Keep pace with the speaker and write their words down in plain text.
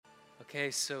Okay,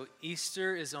 so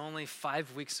Easter is only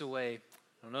 5 weeks away.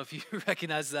 I don't know if you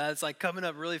recognize that. It's like coming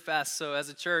up really fast. So as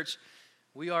a church,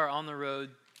 we are on the road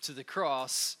to the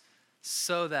cross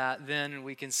so that then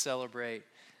we can celebrate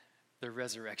the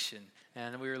resurrection.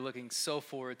 And we are looking so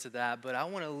forward to that. But I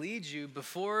want to lead you,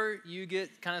 before you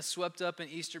get kind of swept up in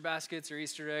Easter baskets or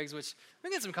Easter eggs, which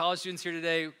we got some college students here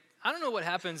today. I don't know what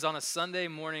happens on a Sunday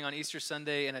morning on Easter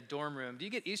Sunday in a dorm room. Do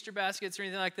you get Easter baskets or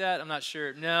anything like that? I'm not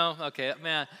sure. No? Okay,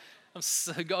 man.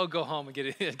 I'll go home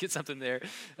and get something there.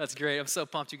 That's great. I'm so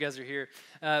pumped you guys are here.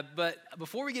 But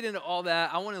before we get into all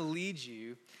that, I want to lead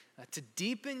you to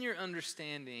deepen your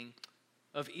understanding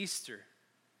of Easter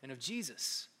and of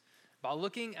Jesus by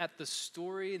looking at the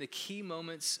story, the key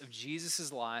moments of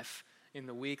Jesus' life in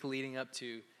the week leading up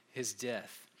to his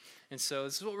death. And so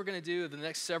this is what we're going to do the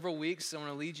next several weeks. I want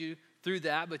to lead you through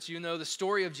that. But you know the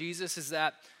story of Jesus is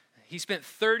that he spent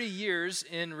 30 years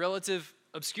in relative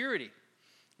obscurity.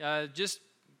 Just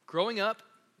growing up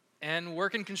and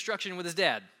working construction with his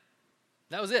dad.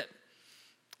 That was it.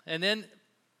 And then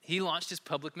he launched his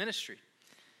public ministry.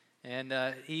 And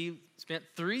he spent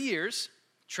 3 years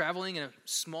traveling in a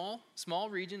small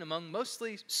region among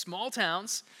mostly small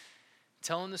towns,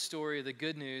 telling the story of the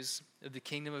good news of the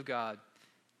kingdom of God.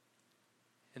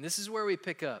 And this is where we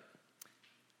pick up.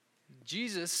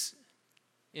 Jesus,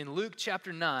 in Luke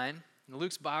chapter 9, in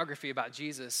Luke's biography about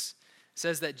Jesus,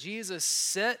 says that Jesus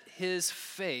set his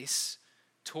face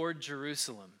toward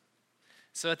Jerusalem.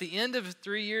 So at the end of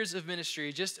 3 years of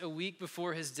ministry, just a week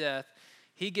before his death,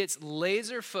 he gets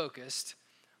laser focused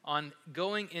on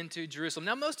going into Jerusalem.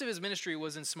 Now, most of his ministry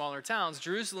was in smaller towns.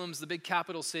 Jerusalem's the big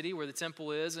capital city where the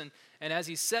temple is, and as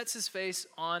he sets his face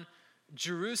on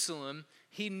Jerusalem,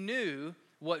 he knew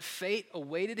what fate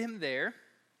awaited him there,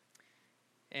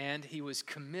 and he was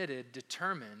committed,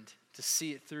 determined to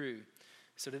see it through.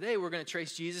 So today we're going to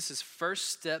trace Jesus' first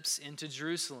steps into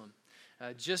Jerusalem.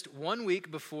 Just 1 week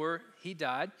before he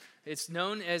died. It's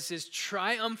known as his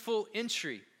triumphal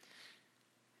entry.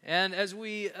 And as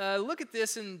we look at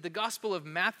this in the Gospel of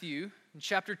Matthew, in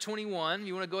chapter 21,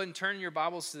 you want to go ahead and turn your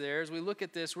Bibles to there. As we look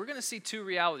at this, we're going to see two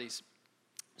realities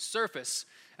surface.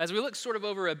 As we look sort of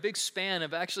over a big span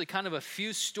of actually kind of a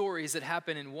few stories that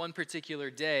happen in one particular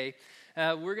day,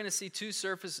 we're going to see two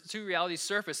realities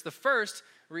surface. The first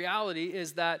reality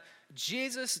is that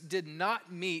Jesus did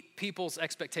not meet people's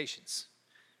expectations.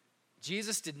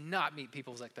 Jesus did not meet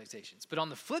people's expectations. But on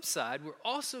the flip side, we're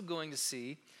also going to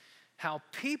see how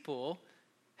people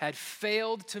had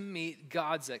failed to meet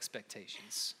God's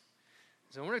expectations.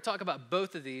 So we're going to talk about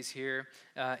both of these here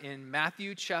in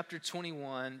Matthew chapter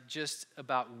 21, just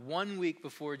about 1 week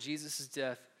before Jesus'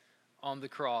 death on the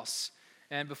cross.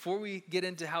 And before we get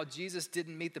into how Jesus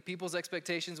didn't meet the people's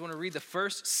expectations, I want to read the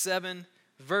first 7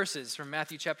 verses from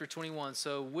Matthew chapter 21.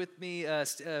 So with me,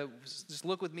 just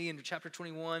look with me in chapter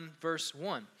 21, verse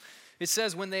 1. It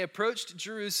says, "When they approached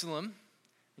Jerusalem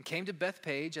and came to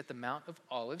Bethphage at the Mount of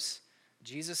Olives,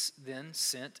 Jesus then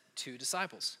sent 2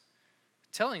 disciples,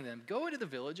 telling them, 'Go into the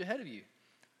village ahead of you.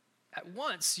 At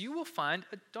once you will find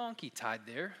a donkey tied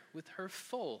there with her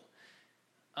foal.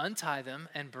 Untie them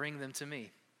and bring them to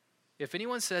me. If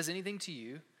anyone says anything to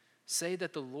you, say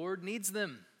that the Lord needs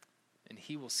them, and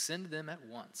he will send them at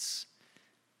once.'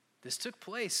 This took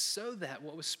place so that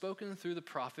what was spoken through the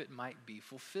prophet might be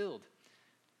fulfilled.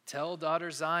 'Tell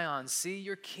daughter Zion, see,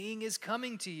 your king is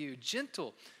coming to you,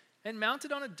 gentle and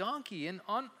mounted on a donkey and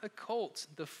on a colt,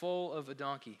 the foal of a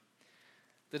donkey.'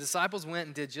 The disciples went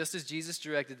and did just as Jesus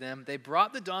directed them. They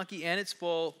brought the donkey and its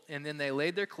foal, and then they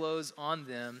laid their clothes on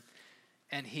them,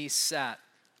 and he sat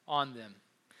on them."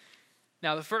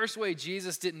 Now, the first way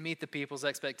Jesus didn't meet the people's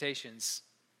expectations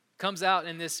comes out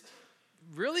in this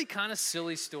really kind of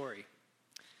silly story.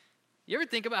 You ever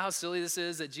think about how silly this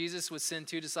is, that Jesus would send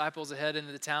 2 disciples ahead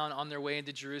into the town on their way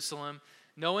into Jerusalem,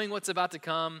 knowing what's about to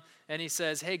come, and he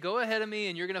says, "Hey, go ahead of me,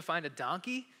 and you're going to find a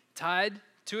donkey tied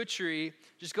to a tree.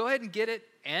 Just go ahead and get it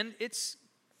and its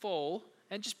foal,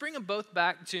 and just bring them both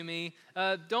back to me.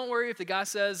 Don't worry if the guy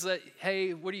says,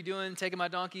 hey, what are you doing taking my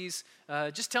donkeys?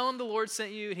 Just tell him the Lord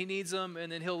sent you and he needs them,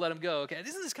 and then he'll let them go." Okay,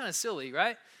 isn't this kind of silly,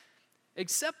 right?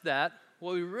 Except that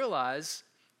what we realize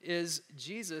is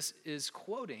Jesus is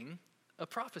quoting a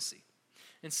prophecy.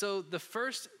 And so the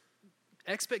first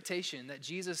expectation that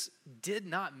Jesus did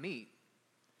not meet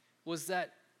was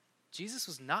that Jesus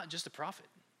was not just a prophet.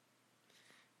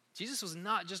 Jesus was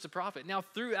not just a prophet. Now,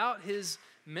 throughout his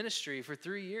ministry for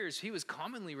 3 years, he was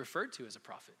commonly referred to as a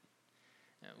prophet.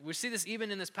 Now, we see this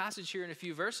even in this passage here in a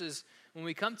few verses when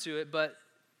we come to it, but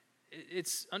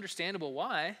it's understandable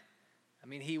why. I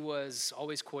mean, he was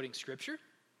always quoting scripture.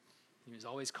 He was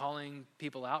always calling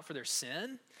people out for their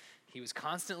sin. He was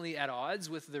constantly at odds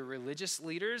with the religious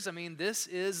leaders. I mean, this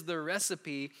is the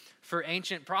recipe for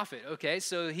ancient prophet, okay?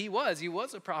 So he was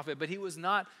a prophet, but he was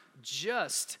not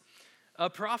just a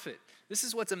prophet. This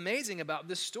is what's amazing about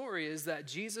this story is that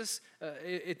Jesus,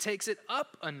 it takes it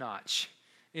up a notch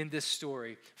in this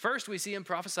story. First, we see him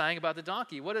prophesying about the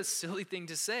donkey. What a silly thing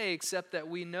to say, except that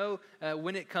we know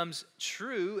when it comes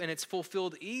true and it's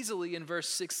fulfilled easily in verse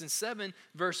 6 and 7,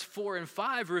 verse 4 and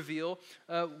 5 reveal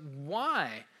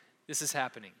why this is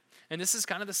happening. And this is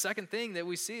kind of the second thing that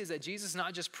we see is that Jesus is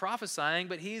not just prophesying,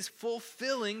 but he's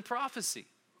fulfilling prophecy.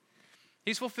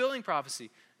 He's fulfilling prophecy.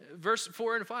 Verse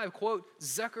 4 and 5, quote,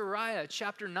 Zechariah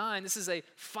chapter 9. This is a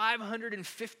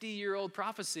 550-year-old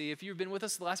prophecy. If you've been with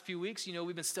us the last few weeks, you know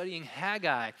we've been studying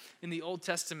Haggai in the Old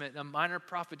Testament, a minor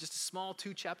prophet, just a small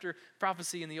 2-chapter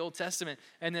prophecy in the Old Testament.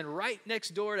 And then right next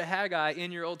door to Haggai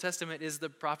in your Old Testament is the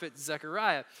prophet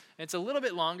Zechariah. And it's a little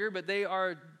bit longer, but they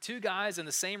are two guys in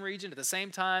the same region at the same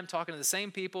time, talking to the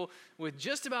same people with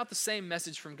just about the same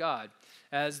message from God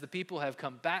as the people have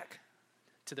come back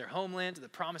to their homeland, to the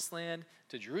promised land,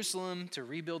 to Jerusalem, to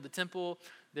rebuild the temple.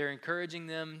 They're encouraging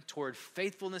them toward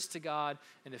faithfulness to God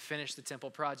and to finish the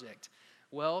temple project.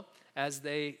 Well, as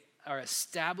they are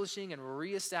establishing and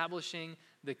reestablishing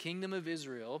the kingdom of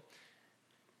Israel,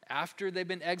 after they've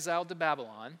been exiled to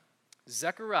Babylon,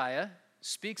 Zechariah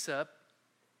speaks up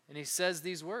and he says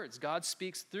these words. God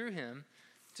speaks through him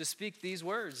to speak these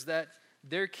words, that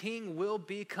their king will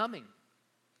be coming.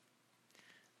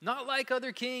 Not like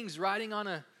other kings riding on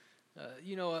a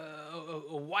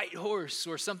white horse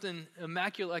or something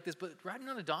immaculate like this, but riding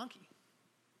on a donkey,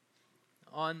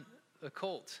 on a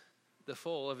colt, the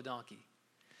foal of a donkey.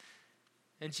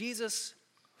 And Jesus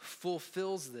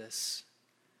fulfills this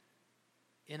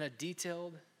in a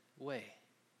detailed way,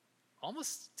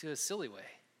 almost to a silly way.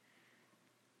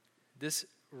 This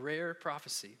rare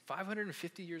prophecy,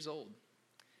 550 years old.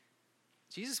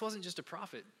 Jesus wasn't just a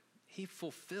prophet, he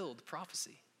fulfilled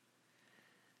prophecy.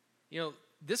 You know,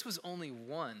 this was only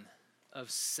one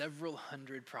of several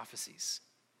hundred prophecies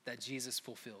that Jesus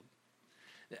fulfilled.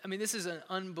 I mean, this is an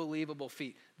unbelievable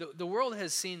feat. The world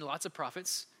has seen lots of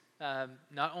prophets,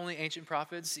 not only ancient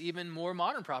prophets, even more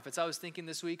modern prophets. I was thinking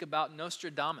this week about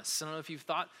Nostradamus. I don't know if you've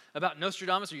thought about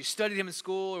Nostradamus or you studied him in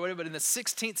school or whatever, but in the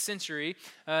 16th century,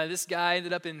 this guy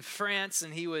ended up in France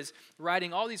and he was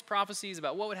writing all these prophecies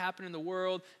about what would happen in the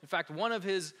world. In fact, one of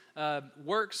his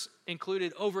works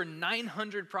included over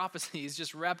 900 prophecies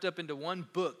just wrapped up into one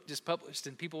book, just published,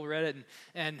 and people read it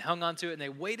and hung on to it, and they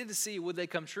waited to see would they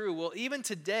come true. Well, even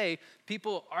today,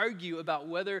 people argue about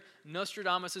whether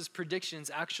Nostradamus' predictions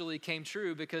actually came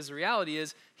true, because the reality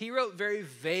is he wrote very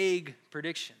vague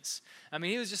predictions. I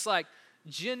mean, he was just like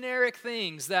generic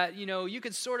things that, you know, you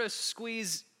could sort of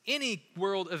squeeze any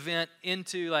world event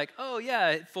into like, oh yeah,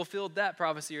 it fulfilled that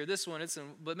prophecy, or this one,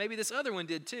 but maybe this other one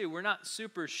did too. We're not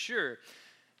super sure.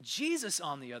 Jesus,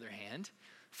 on the other hand,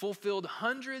 fulfilled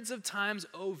hundreds of times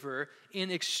over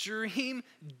in extreme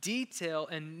detail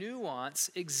and nuance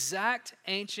exact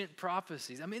ancient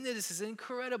prophecies. I mean, this is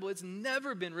incredible. It's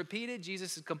never been repeated.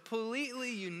 Jesus is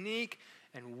completely unique,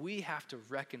 and we have to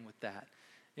reckon with that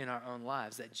in our own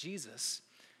lives, that Jesus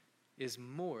is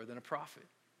more than a prophet.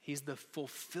 He's the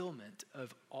fulfillment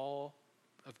of all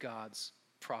of God's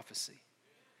prophecy.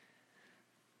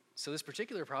 So this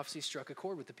particular prophecy struck a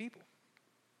chord with the people.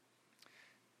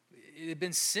 It had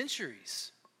been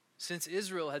centuries since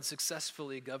Israel had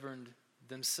successfully governed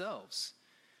themselves.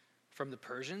 From the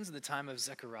Persians in the time of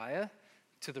Zechariah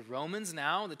to the Romans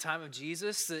now in the time of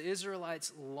Jesus, the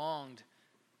Israelites longed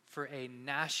for a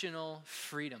national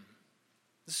freedom.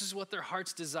 This is what their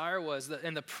heart's desire was.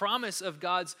 And the promise of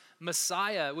God's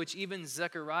Messiah, which even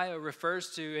Zechariah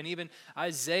refers to, and even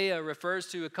Isaiah refers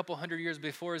to a couple hundred years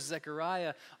before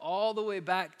Zechariah, all the way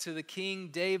back to the King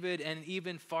David and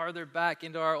even farther back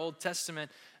into our Old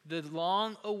Testament, the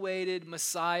long-awaited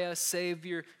Messiah,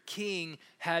 Savior, King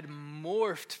had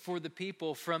morphed for the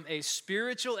people from a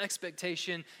spiritual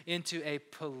expectation into a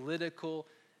political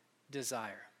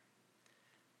desire.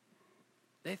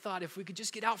 They thought if we could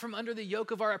just get out from under the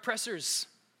yoke of our oppressors,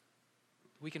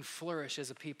 we can flourish as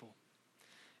a people.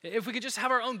 If we could just have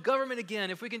our own government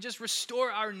again, if we can just restore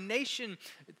our nation,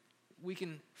 we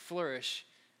can flourish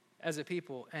as a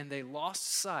people. And they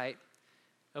lost sight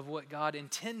of what God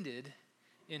intended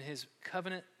in his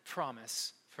covenant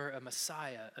promise for a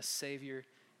Messiah, a Savior,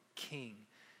 King.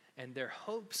 And their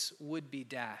hopes would be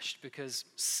dashed because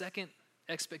second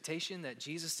expectation that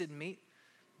Jesus didn't meet,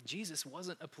 Jesus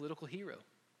wasn't a political hero.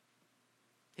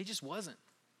 He just wasn't.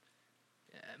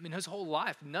 I mean, his whole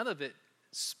life, none of it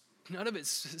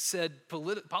said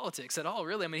politics at all,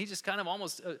 really. I mean, he just kind of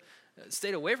almost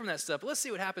stayed away from that stuff. But let's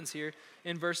see what happens here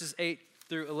in verses 8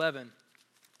 through 11.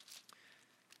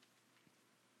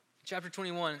 Chapter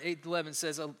 21, 8 to 11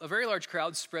 says, a very large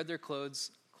crowd spread their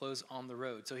clothes on the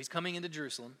road. So he's coming into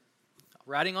Jerusalem,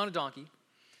 riding on a donkey.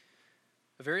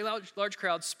 A very large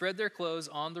crowd spread their clothes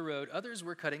on the road. Others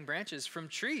were cutting branches from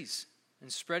trees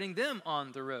and spreading them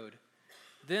on the road.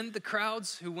 Then the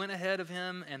crowds who went ahead of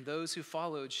him and those who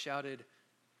followed shouted,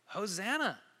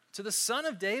 "Hosanna to the Son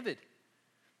of David!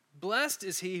 Blessed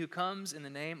is he who comes in the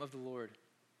name of the Lord.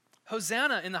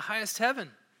 Hosanna in the highest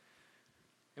heaven!"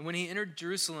 And when he entered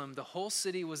Jerusalem, the whole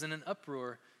city was in an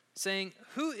uproar, saying,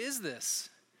 "Who is this?"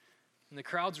 And the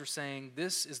crowds were saying,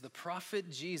 "This is the prophet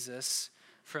Jesus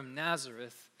from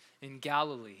Nazareth in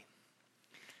Galilee."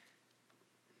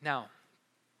 Now,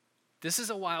 this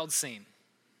is a wild scene.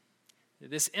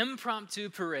 This impromptu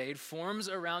parade forms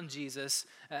around Jesus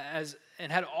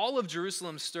and had all of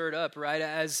Jerusalem stirred up, right,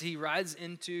 as he rides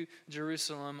into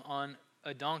Jerusalem on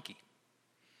a donkey.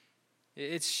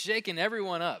 It's shaking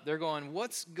everyone up. They're going,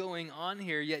 what's going on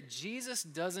here? Yet Jesus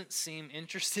doesn't seem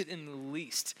interested in the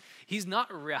least. He's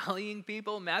not rallying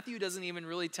people. Matthew doesn't even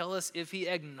really tell us if he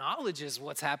acknowledges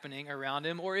what's happening around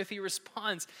him or if he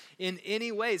responds in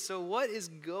any way. So what is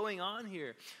going on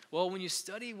here? Well, when you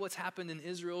study what's happened in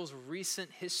Israel's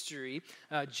recent history,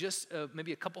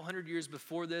 maybe a couple hundred years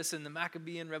before this in the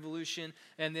Maccabean Revolution,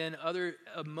 and then other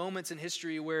moments in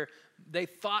history where they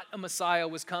thought a Messiah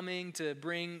was coming to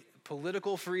bring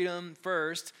political freedom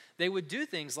first, they would do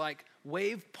things like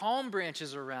wave palm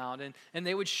branches around and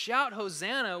they would shout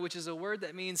Hosanna, which is a word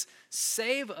that means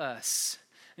save us.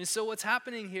 And so what's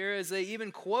happening here is they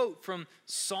even quote from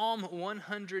Psalm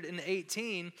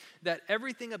 118 that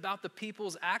everything about the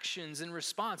people's actions in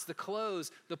response, the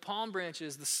clothes, the palm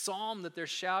branches, the psalm that they're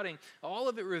shouting, all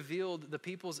of it revealed the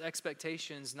people's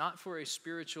expectations, not for a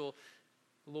spiritual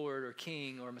Lord or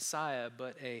King or Messiah,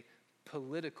 but a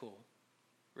political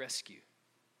rescue.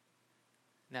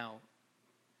 Now,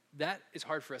 that is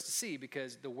hard for us to see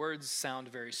because the words sound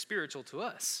very spiritual to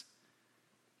us.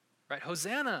 Right?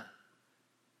 Hosanna.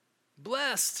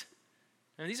 Blessed.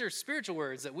 And these are spiritual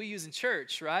words that we use in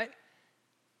church, right?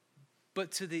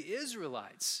 But to the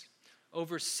Israelites,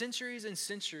 over centuries and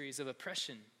centuries of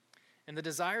oppression and the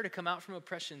desire to come out from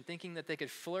oppression, thinking that they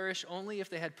could flourish only if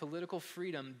they had political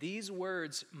freedom, these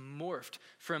words morphed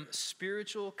from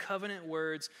spiritual covenant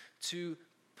words to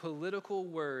political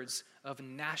words of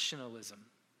nationalism.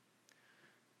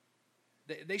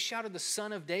 They shouted the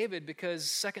Son of David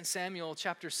because 2 Samuel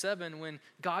chapter 7, when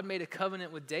God made a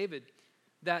covenant with David,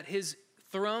 that his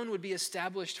throne would be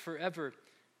established forever,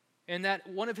 and that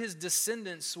one of his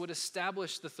descendants would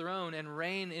establish the throne and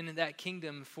reign in that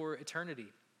kingdom for eternity.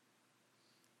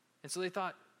 And so they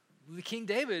thought, King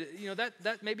David,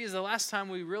 that maybe is the last time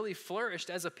we really flourished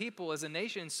as a people, as a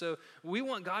nation, so we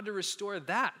want God to restore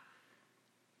that.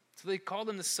 So they called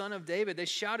him the Son of David. They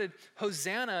shouted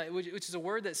Hosanna, which is a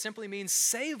word that simply means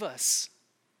save us.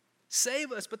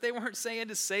 Save us. But they weren't saying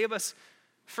to save us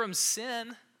from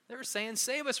sin. They were saying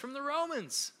save us from the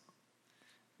Romans.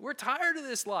 We're tired of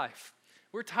this life.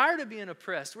 We're tired of being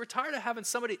oppressed. We're tired of having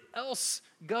somebody else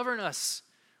govern us.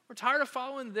 We're tired of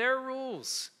following their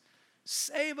rules.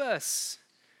 Save us,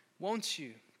 won't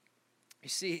you? You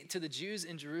see, to the Jews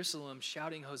in Jerusalem,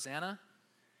 shouting Hosanna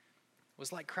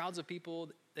was like crowds of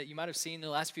people that you might have seen in the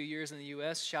last few years in the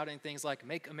U.S. shouting things like,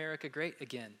 "Make America great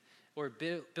again," or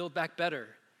 "Build back better."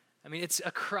 I mean, it's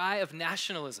a cry of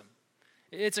nationalism.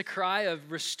 It's a cry of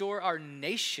restore our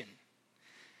nation.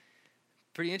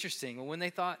 Pretty interesting. Well, when they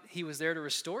thought he was there to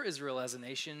restore Israel as a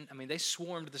nation, they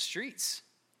swarmed the streets.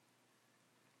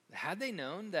 Had they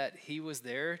known that he was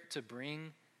there to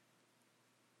bring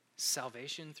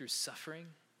salvation through suffering,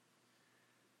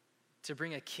 to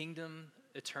bring a kingdom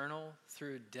eternal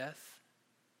through death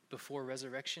before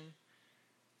resurrection,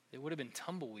 it would have been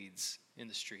tumbleweeds in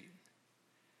the street,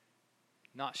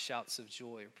 not shouts of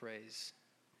joy or praise.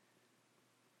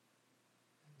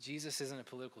 Jesus isn't a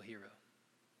political hero.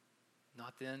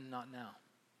 Not then, not now.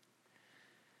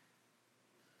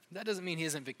 That doesn't mean he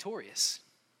isn't victorious.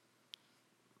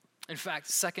 In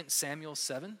fact, 2 Samuel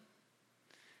 7,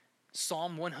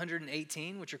 Psalm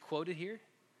 118, which are quoted here,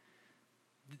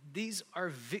 these are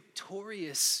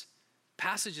victorious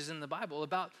passages in the Bible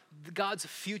about God's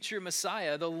future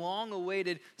Messiah, the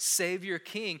long-awaited Savior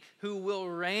King who will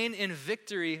reign in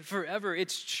victory forever.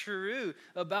 It's true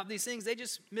about these things. They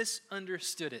just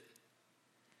misunderstood it.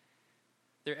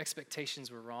 Their expectations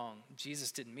were wrong.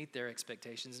 Jesus didn't meet their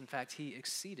expectations. In fact, he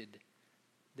exceeded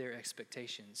their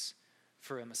expectations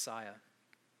for a Messiah.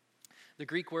 The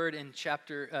Greek word in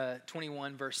chapter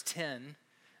 21, verse 10,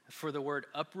 for the word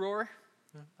uproar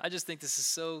I just think this is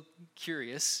so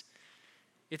curious.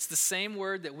 It's the same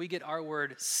word that we get our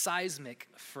word seismic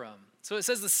from. So it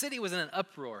says the city was in an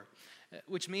uproar,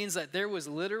 which means that there was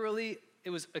literally,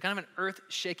 it was a kind of an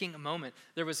earth-shaking moment.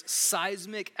 There was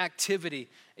seismic activity.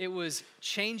 It was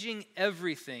changing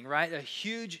everything, right? A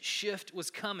huge shift was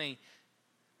coming,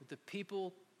 but the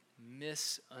people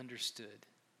misunderstood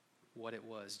what it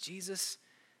was. Jesus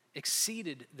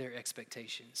exceeded their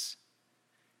expectations.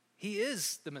 He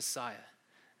is the Messiah.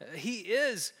 He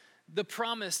is the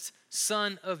promised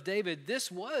Son of David.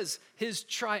 This was his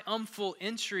triumphal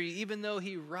entry, even though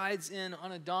he rides in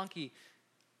on a donkey.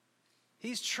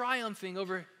 He's triumphing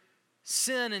over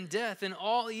sin and death and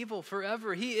all evil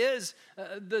forever. He is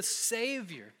the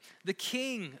Savior, the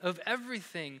King of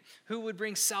everything, who would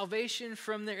bring salvation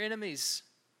from their enemies,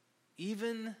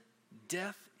 even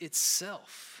death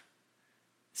itself.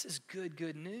 This is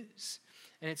good news.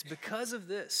 And it's because of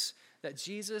this that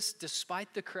Jesus,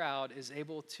 despite the crowd, is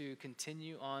able to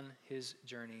continue on his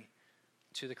journey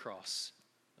to the cross,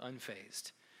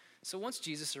 unfazed. So once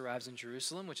Jesus arrives in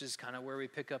Jerusalem, which is kind of where we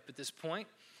pick up at this point,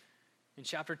 in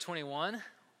chapter 21,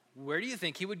 where do you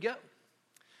think he would go?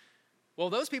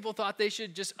 Well, those people thought they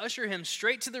should just usher him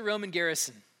straight to the Roman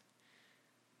garrison.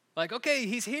 Like, okay,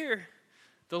 he's here.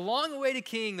 The long-awaited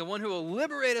king, the one who will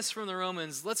liberate us from the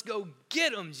Romans. Let's go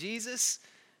get him, Jesus.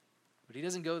 But he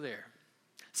doesn't go there.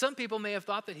 Some people may have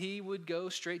thought that he would go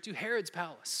straight to Herod's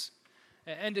palace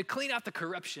and to clean out the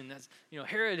corruption. That's,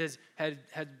 Herod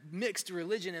had mixed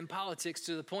religion and politics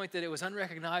to the point that it was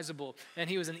unrecognizable, and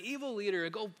he was an evil leader.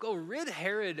 Go rid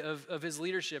Herod of his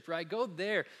leadership, right? Go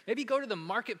there. Maybe go to the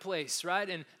marketplace, right,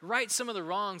 and right some of the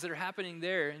wrongs that are happening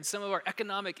there and some of our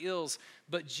economic ills.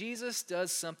 But Jesus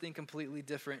does something completely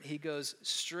different. He goes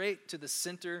straight to the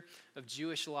center of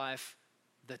Jewish life,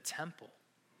 the temple.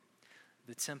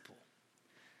 The temple.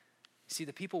 See,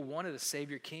 the people wanted a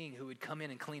Savior King who would come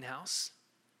in and clean house.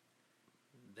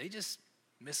 They just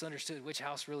misunderstood which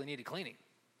house really needed cleaning.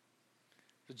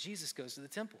 So Jesus goes to the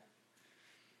temple.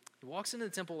 He walks into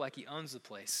the temple like he owns the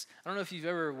place. I don't know if you've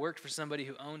ever worked for somebody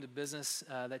who owned a business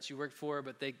that you worked for,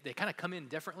 but they kind of come in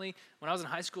differently. When I was in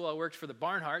high school, I worked for the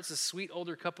Barnharts, a sweet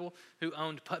older couple who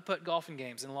owned putt-putt golfing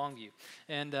games in Longview.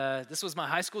 And this was my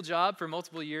high school job for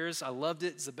multiple years. I loved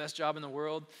it. It's the best job in the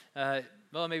world.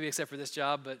 Well, maybe except for this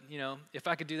job, but if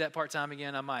I could do that part-time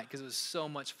again, I might, because it was so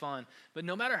much fun. But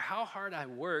no matter how hard I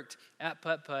worked at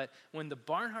putt-putt, when the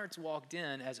Barnharts walked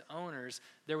in as owners,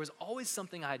 there was always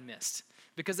something I'd missed,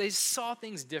 because they saw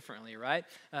things differently, right?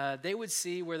 They would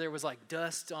see where there was like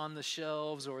dust on the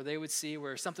shelves, or they would see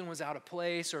where something was out of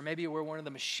place, or maybe where one of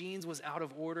the machines was out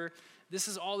of order. This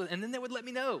is all, and then they would let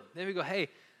me know. They would go, hey,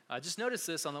 I just noticed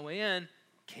this on the way in.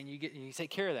 Can you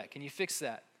take care of that? Can you fix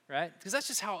that? Right? Because that's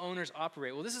just how owners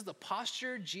operate. Well, this is the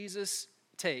posture Jesus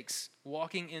takes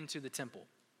walking into the temple.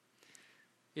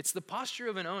 It's the posture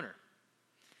of an owner.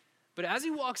 But as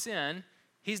he walks in,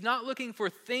 he's not looking for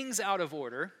things out of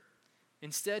order.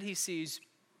 Instead, he sees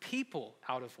people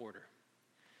out of order.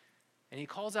 And he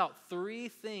calls out 3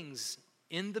 things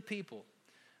in the people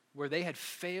where they had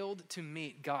failed to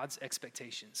meet God's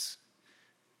expectations.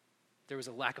 There was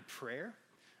a lack of prayer,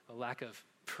 a lack of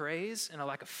praise, and a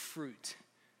lack of fruit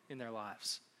in their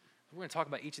lives. We're going to talk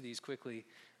about each of these quickly.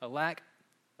 A lack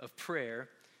of prayer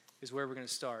is where we're going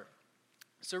to start.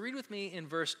 So read with me in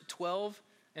verse 12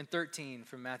 and 13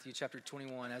 from Matthew chapter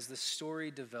 21. As the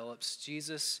story develops,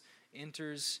 Jesus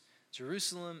enters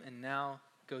Jerusalem and now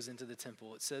goes into the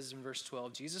temple. It says in verse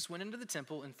 12, Jesus went into the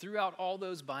temple and threw out all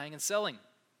those buying and selling.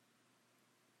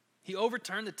 He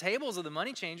overturned the tables of the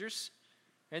money changers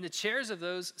and the chairs of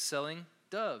those selling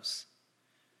doves.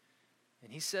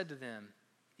 And he said to them,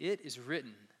 "It is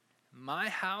written, my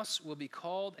house will be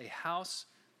called a house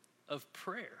of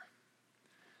prayer,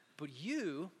 but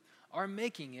you are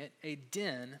making it a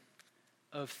den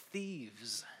of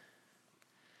thieves."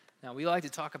 Now, we like to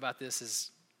talk about this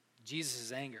as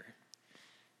Jesus' anger.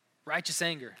 Righteous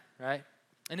anger, right?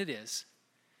 And it is.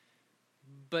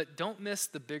 But don't miss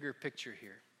the bigger picture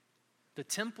here. The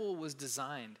temple was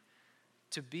designed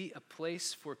to be a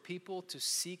place for people to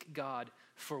seek God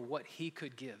for what he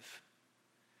could give.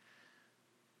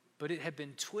 But it had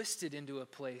been twisted into a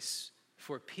place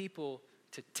for people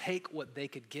to take what they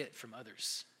could get from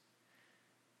others.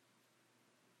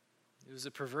 It was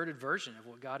a perverted version of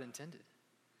what God intended.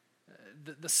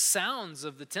 The sounds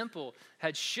of the temple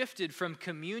had shifted from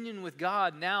communion with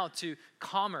God now to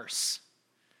commerce.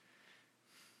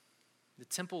 The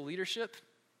temple leadership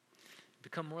had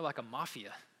become more like a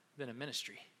mafia than a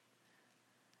ministry.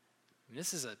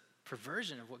 This is a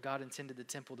perversion of what God intended the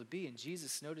temple to be, and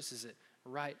Jesus notices it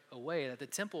right away. That the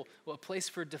temple, a place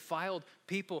for defiled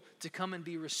people to come and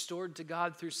be restored to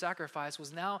God through sacrifice,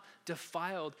 was now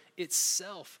defiled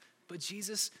itself. But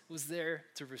Jesus was there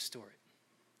to restore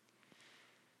it.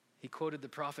 He quoted the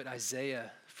prophet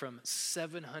Isaiah from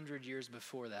 700 years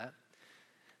before that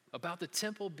about the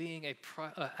temple being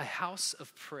a house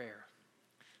of prayer.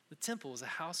 The temple is a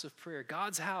house of prayer.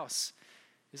 God's house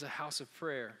is a house of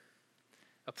prayer,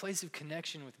 a place of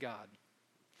connection with God.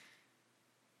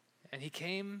 And he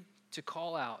came to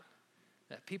call out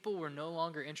that people were no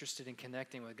longer interested in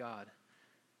connecting with God.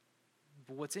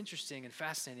 But what's interesting and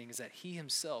fascinating is that he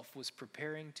himself was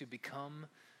preparing to become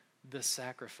the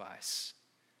sacrifice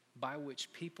by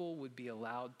which people would be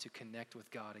allowed to connect with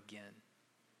God again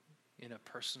in a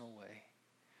personal way.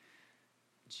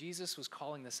 Jesus was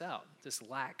calling this out, this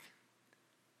lack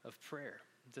of prayer,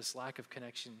 this lack of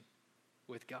connection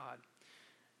with God.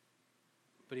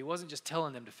 But he wasn't just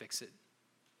telling them to fix it.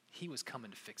 He was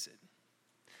coming to fix it.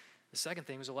 The second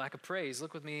thing was a lack of praise.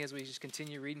 Look with me as we just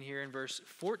continue reading here in verse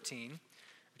 14 of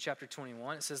chapter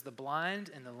 21. It says, "The blind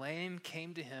and the lame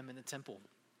came to him in the temple,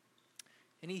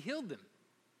 and he healed them.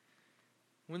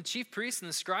 When the chief priests and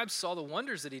the scribes saw the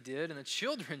wonders that he did, and the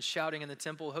children shouting in the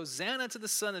temple, 'Hosanna to the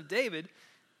Son of David,'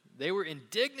 they were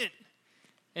indignant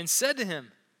and said to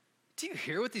him, 'Do you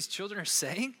hear what these children are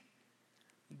saying?'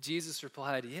 Jesus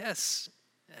replied, 'Yes.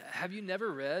 Have you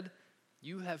never read,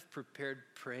 you have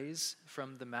prepared praise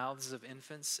from the mouths of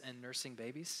infants and nursing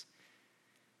babies?'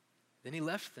 Then he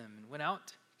left them and went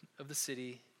out of the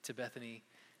city to Bethany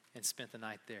and spent the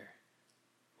night there."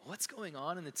 What's going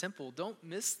on in the temple? Don't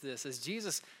miss this. As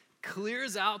Jesus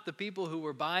clears out the people who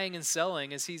were buying and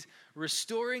selling, as he's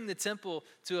restoring the temple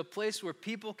to a place where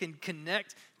people can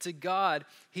connect to God,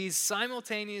 he's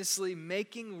simultaneously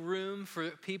making room for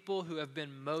people who have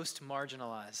been most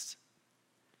marginalized.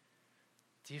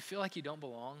 Do you feel like you don't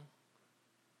belong?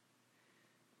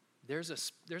 There's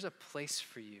a place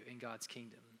for you in God's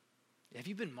kingdom. Have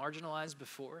you been marginalized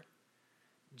before?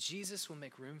 Jesus will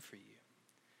make room for you.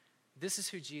 This is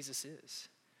who Jesus is.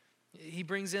 He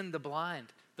brings in the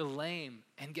blind, the lame,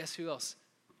 and guess who else?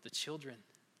 The children.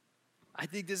 I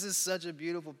think this is such a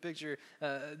beautiful picture,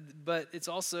 but it's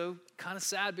also kind of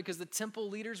sad because the temple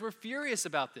leaders were furious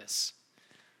about this.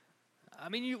 I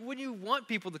mean, wouldn't you want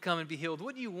people to come and be healed?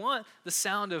 Wouldn't you want the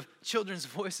sound of children's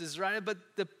voices, right?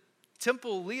 But the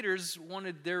temple leaders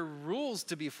wanted their rules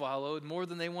to be followed more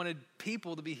than they wanted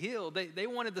people to be healed. They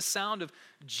wanted the sound of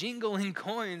jingling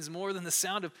coins more than the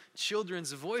sound of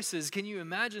children's voices. Can you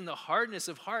imagine the hardness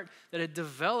of heart that had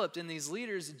developed in these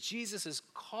leaders? Jesus is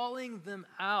calling them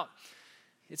out.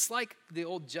 It's like the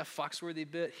old Jeff Foxworthy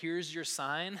bit, "Here's your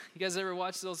sign." You guys ever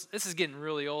watch those? This is getting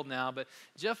really old now, but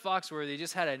Jeff Foxworthy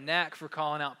just had a knack for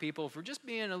calling out people for just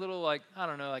being a little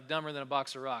dumber than a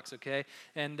box of rocks, okay?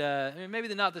 And maybe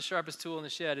they're not the sharpest tool in the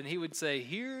shed. And he would say,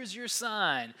 "Here's your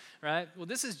sign," right? Well,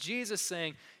 this is Jesus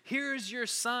saying, "Here's your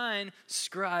sign,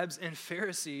 scribes and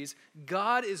Pharisees.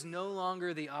 God is no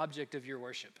longer the object of your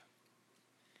worship."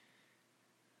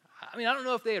 I mean, I don't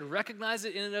know if they had recognized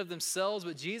it in and of themselves,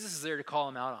 but Jesus is there to call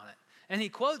them out on it. And he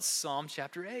quotes Psalm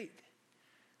chapter 8.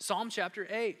 Psalm chapter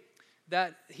 8,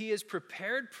 that he has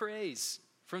prepared praise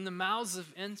from the mouths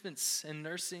of infants and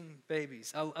nursing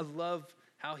babies. I love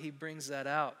how he brings that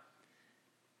out.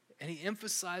 And he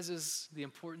emphasizes the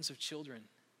importance of children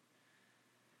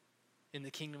in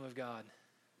the kingdom of God.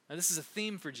 Now, this is a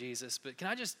theme for Jesus, but can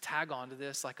I just tag on to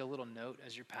this like a little note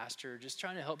as your pastor, just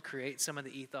trying to help create some of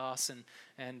the ethos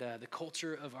and the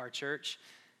culture of our church,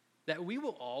 that we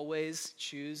will always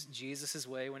choose Jesus'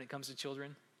 way when it comes to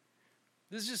children.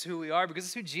 This is just who we are because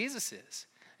it's who Jesus is.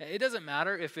 It doesn't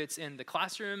matter if it's in the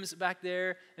classrooms back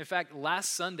there. In fact,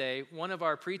 last Sunday, one of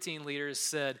our preteen leaders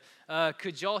said,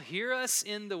 "Could y'all hear us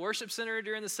in the worship center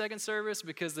during the second service?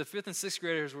 Because the 5th and 6th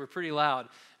graders were pretty loud."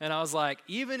 And I was like,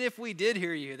 even if we did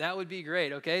hear you, that would be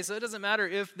great, okay? So it doesn't matter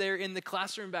if they're in the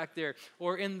classroom back there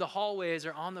or in the hallways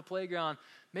or on the playground.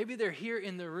 Maybe they're here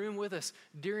in the room with us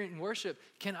during worship.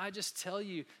 Can I just tell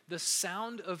you, the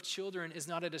sound of children is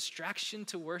not a distraction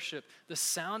to worship. The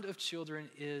sound of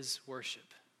children is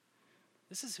worship.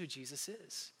 This is who Jesus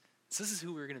is. This is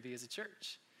who we're going to be as a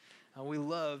church. We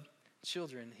love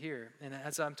children here. And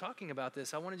as I'm talking about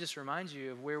this, I want to just remind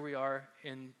you of where we are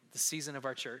in the season of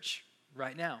our church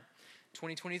right now.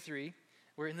 2023,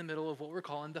 we're in the middle of what we're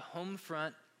calling the Home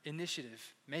Front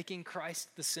Initiative, making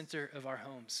Christ the center of our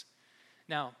homes.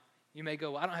 Now, you may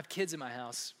go, "Well, I don't have kids in my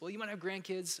house." Well, you might have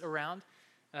grandkids around.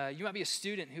 You might be a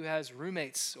student who has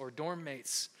roommates or dorm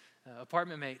mates,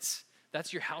 apartment mates.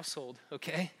 That's your household,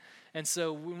 okay? And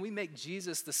so when we make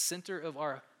Jesus the center of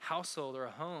our household or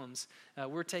our homes,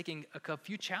 we're taking a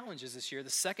few challenges this year. The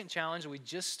second challenge we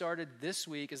just started this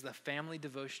week is the Family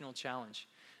Devotional Challenge.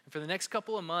 And for the next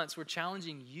couple of months, we're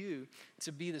challenging you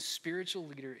to be the spiritual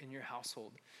leader in your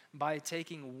household by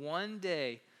taking one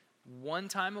day, one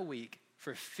time a week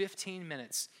for 15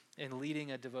 minutes and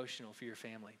leading a devotional for your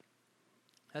family.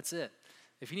 That's it.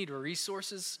 If you need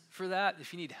resources for that,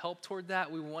 if you need help toward that,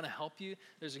 we want to help you.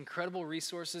 There's incredible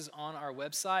resources on our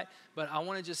website, but I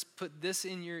want to just put this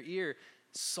in your ear.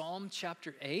 Psalm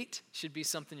chapter 8 should be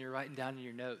something you're writing down in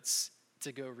your notes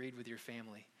to go read with your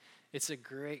family. It's a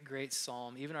great, great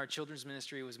psalm. Even our children's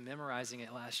ministry was memorizing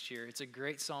it last year. It's a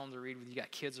great psalm to read when you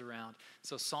got kids around.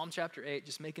 So Psalm chapter 8,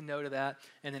 just make a note of that.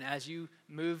 And then as you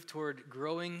move toward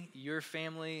growing your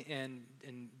family and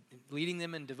leading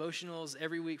them in devotionals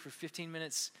every week for 15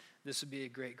 minutes, this would be a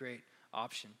great, great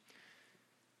option.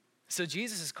 So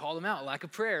Jesus has called them out. Lack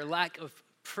of prayer, lack of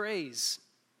praise.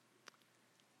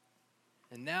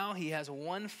 And now he has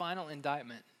one final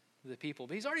indictment. The people.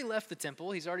 But he's already left the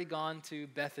temple. He's already gone to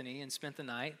Bethany and spent the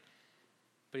night.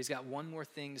 But he's got one more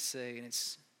thing to say, and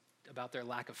it's about their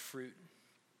lack of fruit.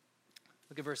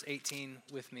 Look at verse 18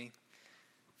 with me.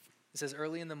 It says,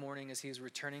 early in the morning as he was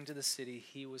returning to the city,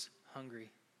 he was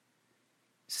hungry.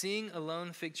 Seeing a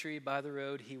lone fig tree by the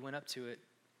road, he went up to it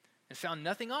and found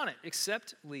nothing on it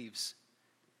except leaves.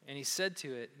 And he said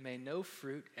to it, may no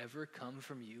fruit ever come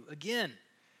from you again.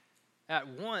 At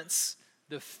once,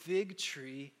 the fig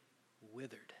tree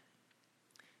withered.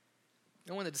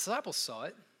 And when the disciples saw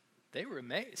it, they were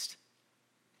amazed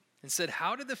and said,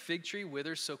 how did the fig tree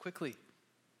wither so quickly?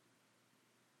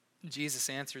 Jesus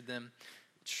answered them,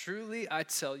 truly I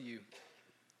tell you,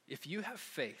 if you have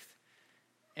faith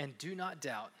and do not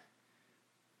doubt,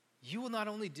 you will not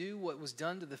only do what was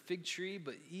done to the fig tree,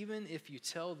 but even if you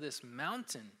tell this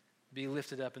mountain, be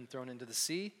lifted up and thrown into the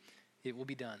sea, it will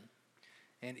be done.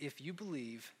 And if you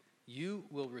believe, you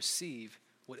will receive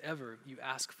whatever you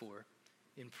ask for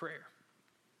in prayer.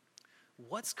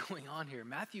 What's going on here?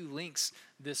 Matthew links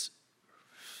this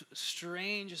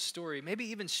strange story, maybe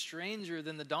even stranger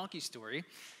than the donkey story,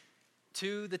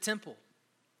 to the temple.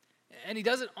 And he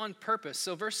does it on purpose.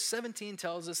 So verse 17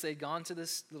 tells us they'd gone to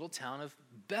this little town of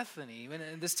Bethany.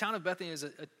 And this town of Bethany is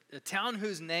a town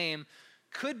whose name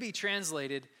could be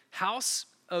translated House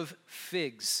of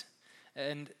Figs.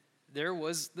 And there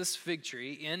was this fig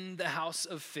tree in the house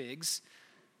of figs,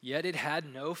 yet it had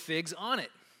no figs on it.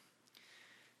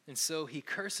 And so he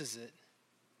curses it,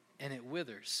 and it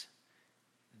withers.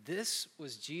 This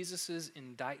was Jesus'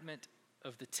 indictment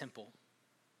of the temple.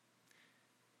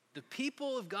 The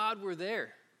people of God were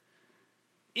there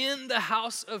in the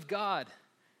house of God,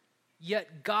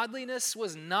 yet godliness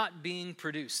was not being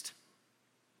produced.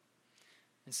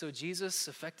 And so Jesus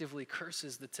effectively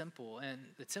curses the temple, and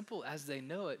the temple as they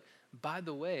know it, by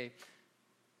the way,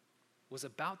 was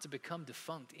about to become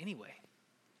defunct anyway.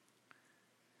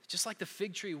 Just like the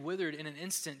fig tree withered in an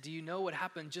instant, do you know what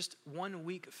happened just 1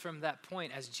 week from that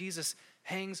point as Jesus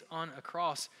hangs on a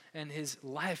cross and his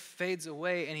life fades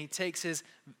away and he takes his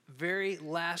very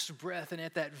last breath? And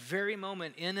at that very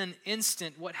moment, in an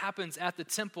instant, what happens at the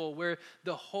temple where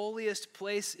the holiest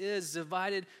place is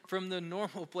divided from the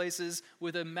normal places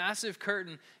with a massive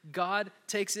curtain, God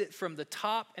takes it from the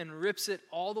top and rips it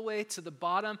all the way to the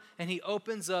bottom, and he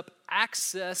opens up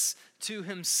access to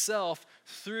himself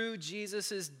through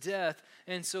Jesus' death.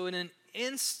 And so in an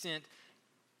instant,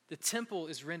 the temple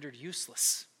is rendered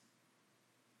useless.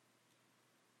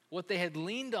 What they had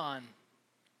leaned on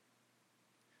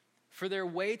for their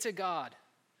way to God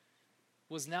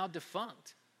was now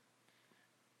defunct.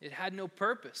 It had no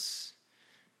purpose.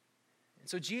 And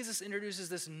so Jesus introduces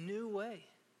this new way.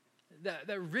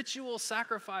 That ritual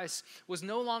sacrifice was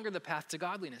no longer the path to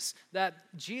godliness. That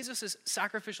Jesus'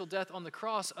 sacrificial death on the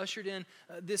cross ushered in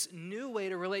this new way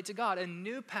to relate to God, a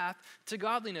new path to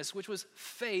godliness, which was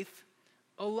faith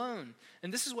alone.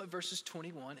 And this is what verses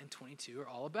 21 and 22 are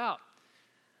all about.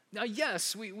 Now,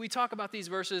 yes, we talk about these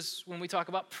verses when we talk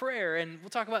about prayer, and we'll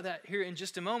talk about that here in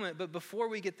just a moment. But before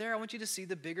we get there, I want you to see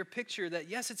the bigger picture that,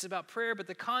 yes, it's about prayer, but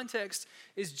the context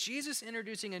is Jesus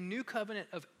introducing a new covenant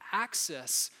of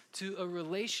access to a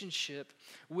relationship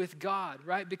with God,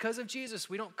 right? Because of Jesus,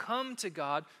 we don't come to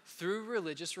God through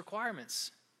religious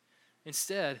requirements.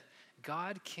 Instead,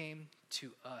 God came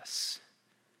to us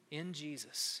in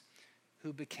Jesus,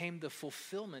 who became the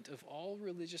fulfillment of all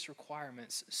religious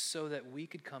requirements so that we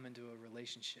could come into a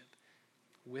relationship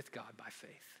with God by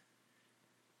faith.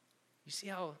 You see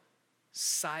how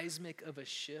seismic of a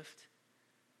shift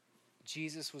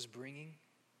Jesus was bringing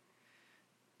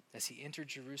as he entered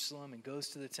Jerusalem and goes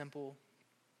to the temple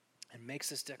and makes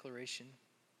this declaration.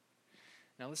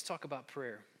 Now let's talk about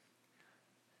prayer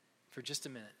for just a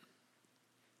minute.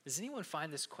 Does anyone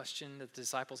find this question that the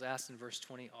disciples asked in verse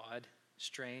 20 odd,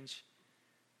 strange?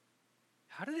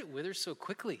 How did it wither so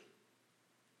quickly?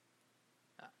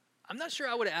 I'm not sure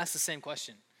I would have asked the same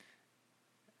question.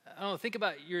 I don't know, think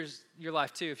about your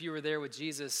life too. If you were there with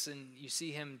Jesus and you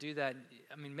see him do that,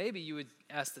 I mean, maybe you would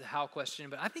ask the how question,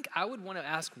 but I think I would want to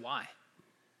ask why.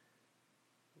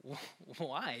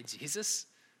 Why, Jesus?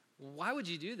 Why would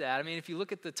you do that? I mean, if you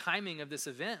look at the timing of this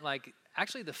event, like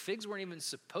actually the figs weren't even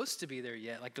supposed to be there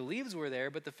yet. Like the leaves were there,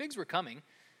 but the figs were coming.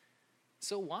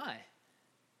 So why?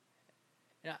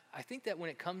 And I think that when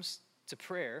it comes to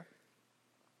prayer,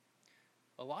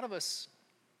 a lot of us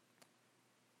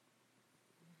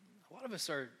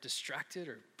are distracted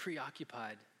or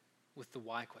preoccupied with the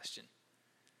why question.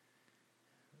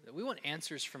 That we want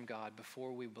answers from God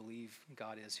before we believe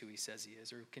God is who he says he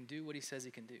is or can do what he says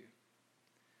he can do.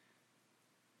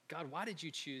 God, why did you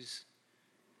choose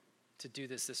to do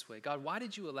this way? God, why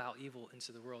did you allow evil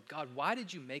into the world? God, why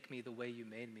did you make me the way you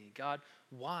made me? God,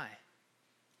 why?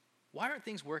 Why aren't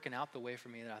things working out the way for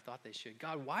me that I thought they should?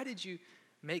 God, why did you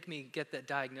make me get that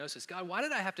diagnosis? God, why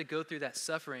did I have to go through that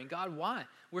suffering? God, why?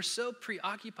 We're so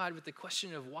preoccupied with the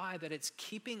question of why that it's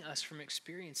keeping us from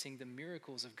experiencing the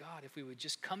miracles of God. If we would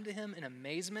just come to him in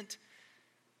amazement,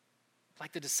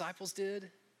 like the disciples did,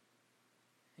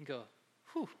 and go,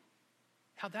 whew,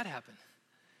 how'd that happen?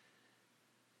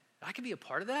 I can be a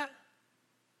part of that?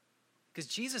 Because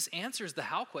Jesus answers the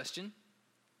how question.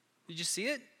 Did you see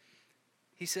it?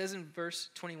 He says in verse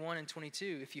 21 and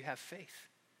 22, if you have faith.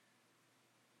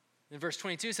 In verse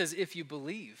 22 it says, if you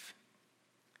believe.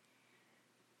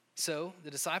 So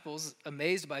the disciples,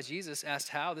 amazed by Jesus, asked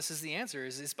how. This is the answer,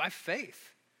 is by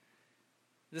faith.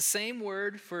 The same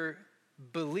word for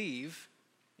believe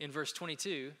in verse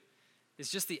 22 is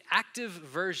just the active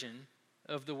version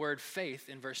of the word faith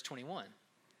in verse 21.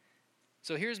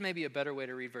 So here's maybe a better way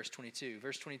to read verse 22.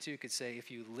 Verse 22 could say, if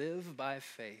you live by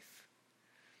faith,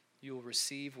 you will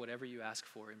receive whatever you ask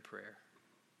for in prayer.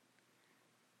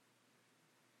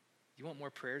 You want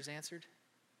more prayers answered?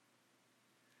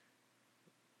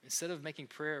 Instead of making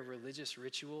prayer a religious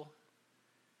ritual,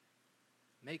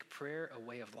 make prayer a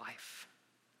way of life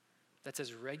that's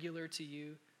as regular to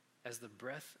you as the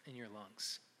breath in your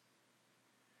lungs.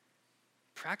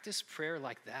 Practice prayer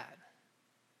like that.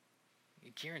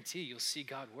 I guarantee you'll see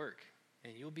God work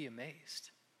and you'll be amazed.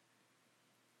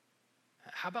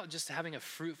 How about just having a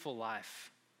fruitful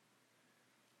life?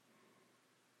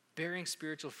 Bearing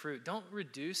spiritual fruit. Don't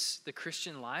reduce the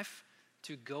Christian life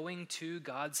to going to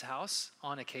God's house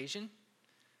on occasion,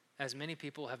 as many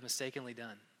people have mistakenly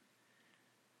done.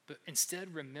 But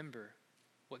instead, remember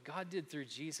what God did through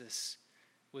Jesus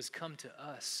was come to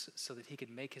us so that he could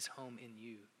make his home in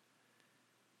you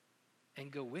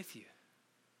and go with you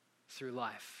through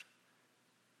life.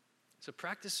 So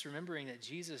practice remembering that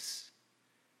Jesus,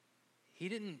 he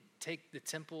didn't take the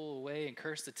temple away and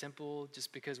curse the temple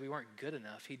just because we weren't good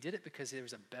enough. He did it because there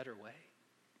was a better way.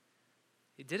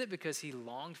 He did it because he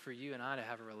longed for you and I to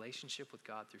have a relationship with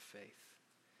God through faith.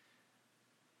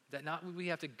 That not we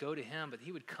have to go to him, but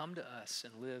he would come to us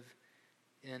and live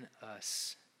in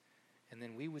us. And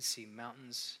then we would see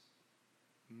mountains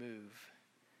move.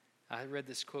 I read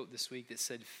this quote this week that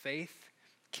said, faith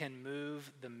can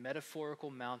move the metaphorical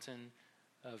mountain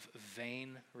of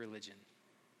vain religion.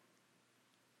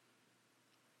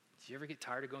 Do you ever get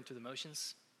tired of going through the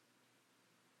motions?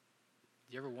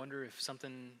 Do you ever wonder if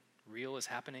something real is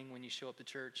happening when you show up to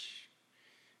church,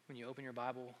 when you open your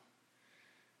Bible,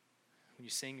 when you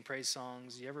sing praise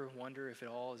songs? Do you ever wonder if it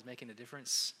all is making a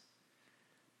difference?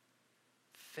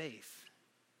 Faith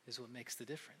is what makes the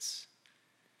difference.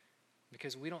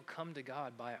 Because we don't come to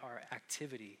God by our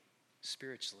activity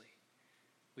spiritually.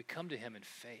 We come to him in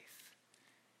faith.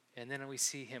 And then we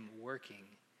see him working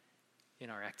in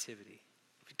our activity.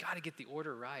 We've got to get the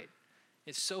order right.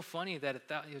 It's so funny that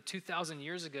 2,000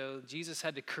 years ago, Jesus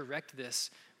had to correct this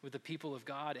with the people of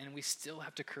God, and we still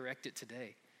have to correct it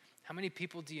today. How many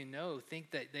people do you know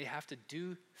think that they have to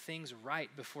do things right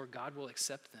before God will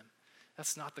accept them?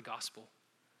 That's not the gospel.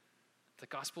 The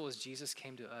gospel is Jesus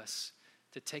came to us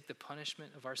to take the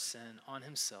punishment of our sin on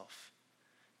himself,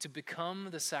 to become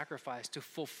the sacrifice, to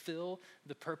fulfill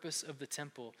the purpose of the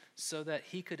temple so that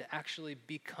he could actually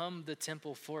become the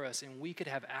temple for us and we could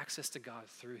have access to God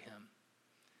through him.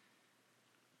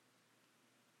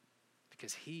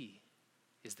 Because he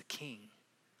is the King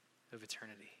of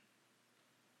eternity.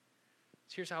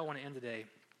 So here's how I want to end today.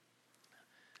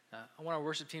 I want our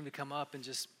worship team to come up and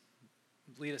just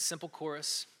lead a simple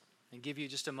chorus and give you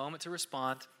just a moment to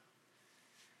respond.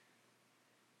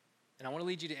 And I want to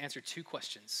lead you to answer two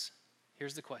questions.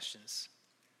 Here's the questions.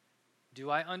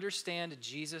 Do I understand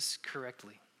Jesus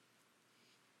correctly?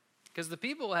 Because the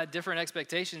people had different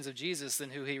expectations of Jesus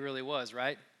than who he really was,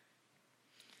 right?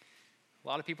 A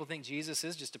lot of people think Jesus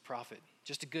is just a prophet,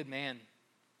 just a good man,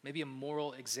 maybe a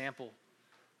moral example,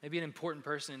 maybe an important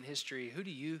person in history. Who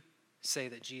do you say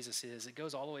that Jesus is? It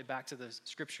goes all the way back to the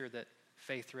scripture that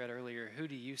Faith read earlier. Who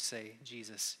do you say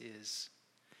Jesus is?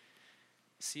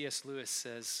 C.S. Lewis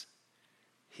says,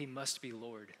 he must be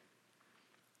Lord.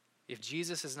 If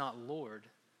Jesus is not Lord,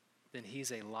 then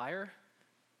he's a liar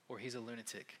or he's a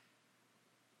lunatic.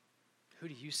 Who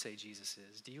do you say Jesus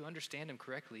is? Do you understand him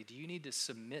correctly? Do you need to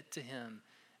submit to him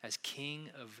as King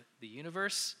of the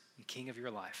universe and King of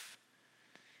your life?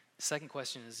 The second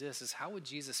question is this, is how would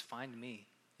Jesus find me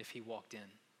if he walked in?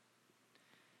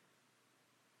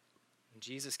 When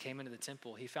Jesus came into the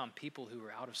temple, he found people who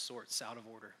were out of sorts, out of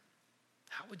order.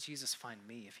 How would Jesus find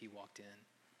me if he walked in?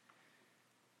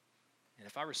 And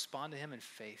if I respond to him in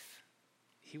faith,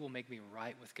 he will make me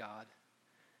right with God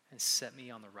and set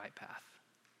me on the right path.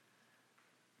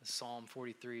 Psalm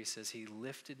 43 says, he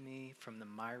lifted me from the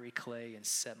miry clay and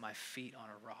set my feet on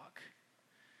a rock.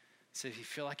 So if you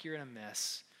feel like you're in a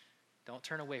mess, don't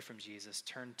turn away from Jesus,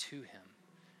 turn to him.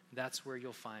 That's where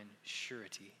you'll find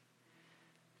surety,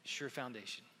 sure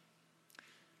foundation.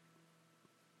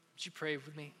 Would you pray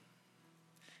with me?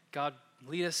 God,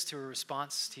 lead us to a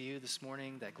response to you this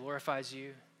morning that glorifies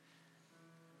you,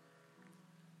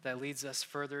 that leads us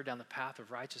further down the path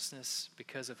of righteousness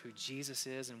because of who Jesus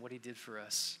is and what he did for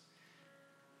us.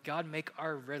 God, make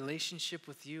our relationship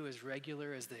with you as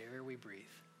regular as the air we breathe.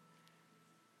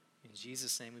 In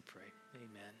Jesus' name we pray.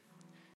 Amen.